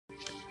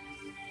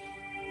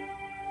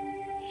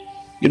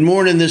Good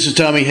morning, this is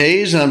Tommy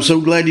Hayes. I'm so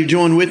glad you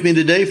joined with me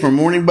today for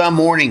Morning by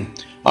Morning,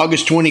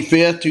 August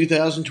 25th,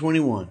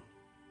 2021.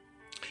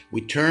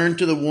 We turn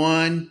to the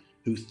one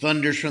who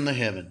thunders from the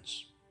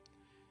heavens.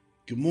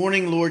 Good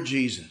morning, Lord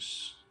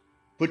Jesus.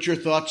 Put your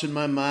thoughts in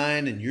my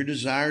mind and your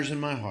desires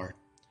in my heart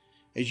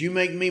as you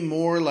make me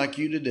more like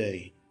you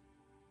today.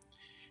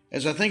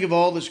 As I think of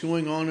all that's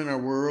going on in our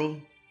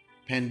world,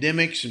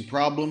 pandemics and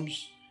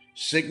problems,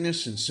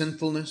 sickness and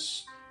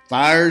sinfulness,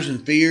 fires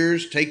and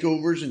fears,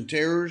 takeovers and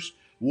terrors,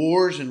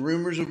 wars and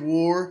rumors of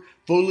war,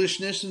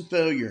 foolishness and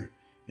failure,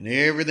 and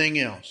everything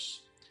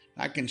else,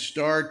 I can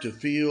start to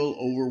feel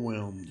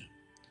overwhelmed.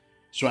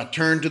 So I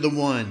turn to the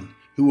one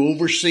who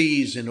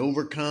oversees and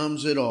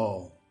overcomes it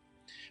all.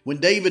 When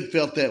David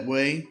felt that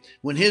way,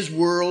 when his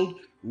world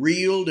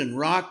reeled and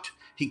rocked,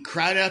 he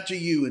cried out to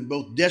you in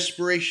both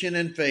desperation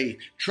and faith,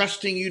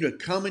 trusting you to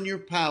come in your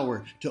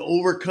power to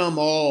overcome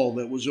all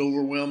that was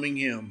overwhelming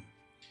him.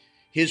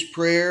 His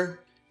prayer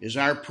is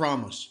our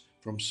promise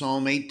from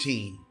Psalm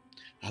 18.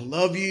 I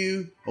love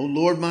you, O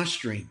Lord, my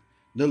strength.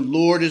 The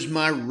Lord is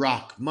my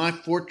rock, my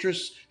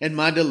fortress, and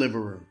my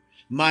deliverer.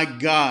 My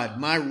God,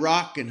 my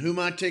rock in whom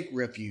I take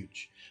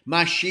refuge.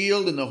 My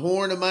shield and the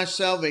horn of my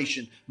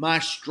salvation, my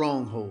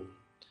stronghold.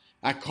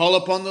 I call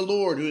upon the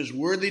Lord who is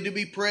worthy to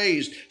be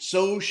praised.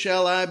 So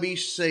shall I be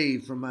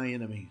saved from my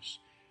enemies.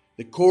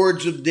 The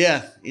cords of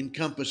death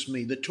encompassed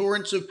me. The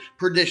torrents of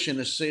perdition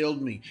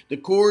assailed me. The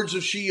cords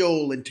of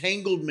Sheol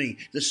entangled me.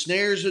 The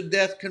snares of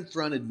death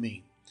confronted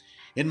me.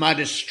 In my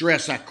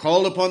distress, I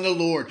called upon the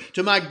Lord.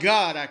 To my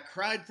God, I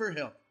cried for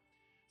help.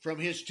 From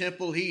his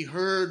temple, he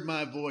heard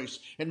my voice,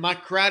 and my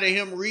cry to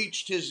him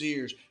reached his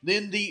ears.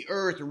 Then the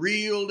earth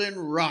reeled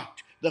and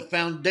rocked. The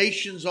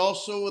foundations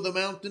also of the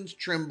mountains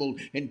trembled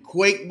and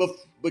quaked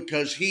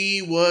because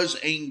he was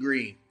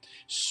angry.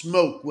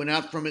 Smoke went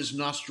out from his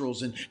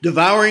nostrils and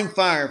devouring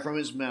fire from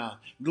his mouth.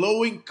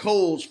 Glowing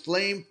coals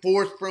flamed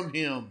forth from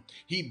him.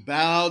 He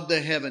bowed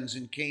the heavens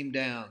and came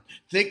down.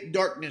 Thick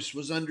darkness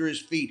was under his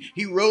feet.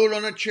 He rode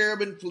on a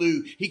cherub and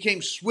flew. He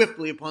came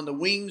swiftly upon the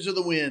wings of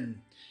the wind.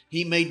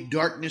 He made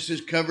darkness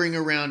his covering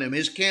around him,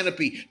 his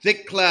canopy,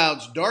 thick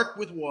clouds, dark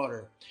with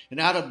water. And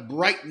out of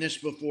brightness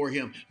before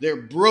him, there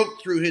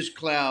broke through his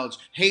clouds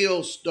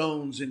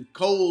hailstones and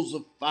coals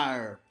of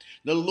fire.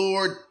 The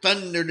Lord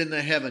thundered in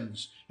the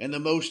heavens, and the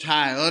Most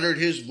High uttered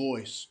his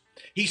voice.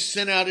 He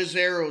sent out his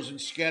arrows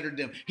and scattered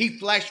them. He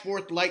flashed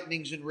forth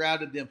lightnings and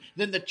routed them.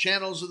 Then the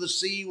channels of the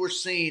sea were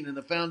seen, and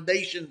the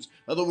foundations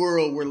of the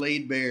world were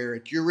laid bare.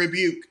 At your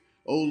rebuke,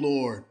 O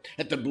Lord,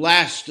 at the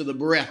blast of the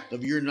breath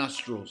of your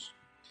nostrils.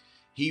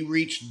 He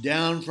reached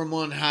down from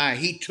on high.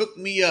 He took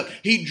me up.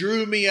 He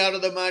drew me out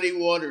of the mighty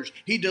waters.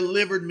 He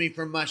delivered me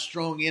from my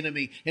strong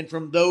enemy and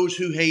from those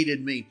who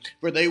hated me,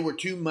 for they were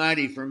too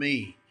mighty for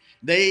me.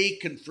 They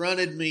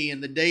confronted me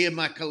in the day of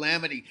my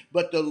calamity,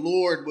 but the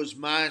Lord was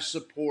my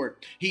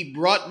support. He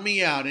brought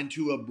me out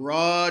into a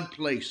broad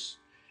place.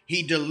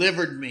 He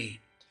delivered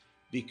me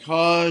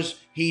because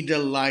he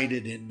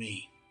delighted in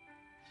me.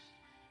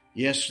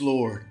 Yes,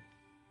 Lord,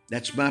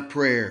 that's my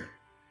prayer.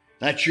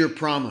 That's your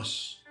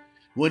promise.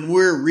 When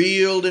we're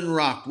reeled and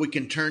rocked, we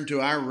can turn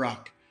to our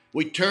rock.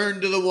 We turn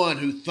to the one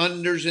who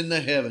thunders in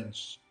the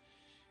heavens.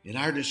 In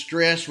our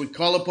distress, we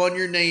call upon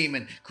your name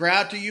and cry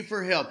out to you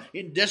for help.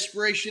 In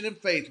desperation and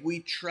faith, we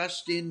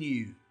trust in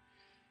you.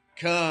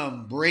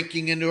 Come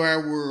breaking into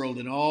our world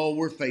and all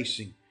we're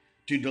facing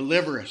to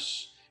deliver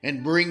us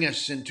and bring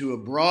us into a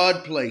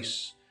broad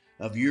place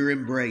of your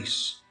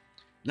embrace.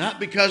 Not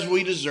because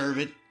we deserve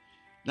it,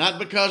 not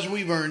because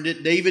we've earned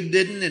it. David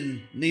didn't,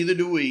 and neither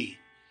do we.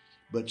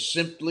 But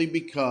simply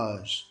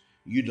because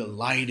you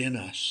delight in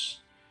us.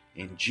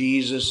 In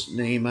Jesus'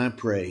 name I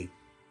pray.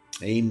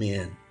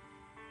 Amen.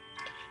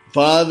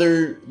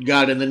 Father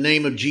God, in the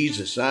name of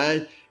Jesus,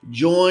 I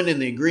join in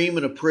the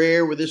agreement of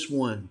prayer with this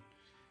one.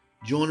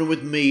 Join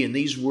with me in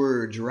these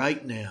words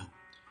right now.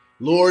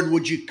 Lord,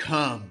 would you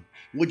come?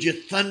 Would you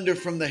thunder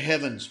from the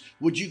heavens?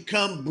 Would you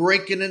come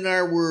breaking in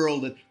our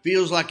world that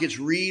feels like it's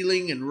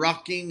reeling and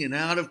rocking and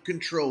out of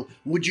control?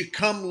 Would you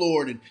come,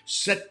 Lord, and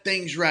set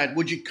things right?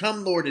 Would you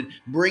come, Lord, and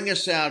bring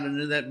us out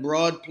into that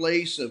broad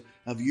place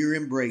of your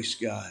embrace,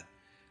 God?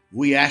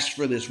 We ask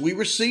for this. We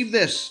receive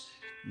this,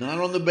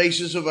 not on the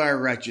basis of our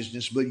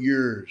righteousness, but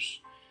yours,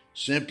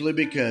 simply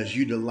because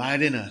you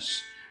delight in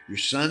us, your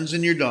sons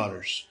and your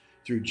daughters,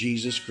 through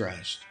Jesus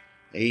Christ.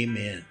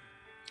 Amen.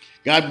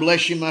 God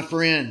bless you, my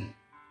friend.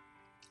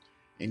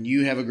 And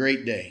you have a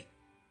great day.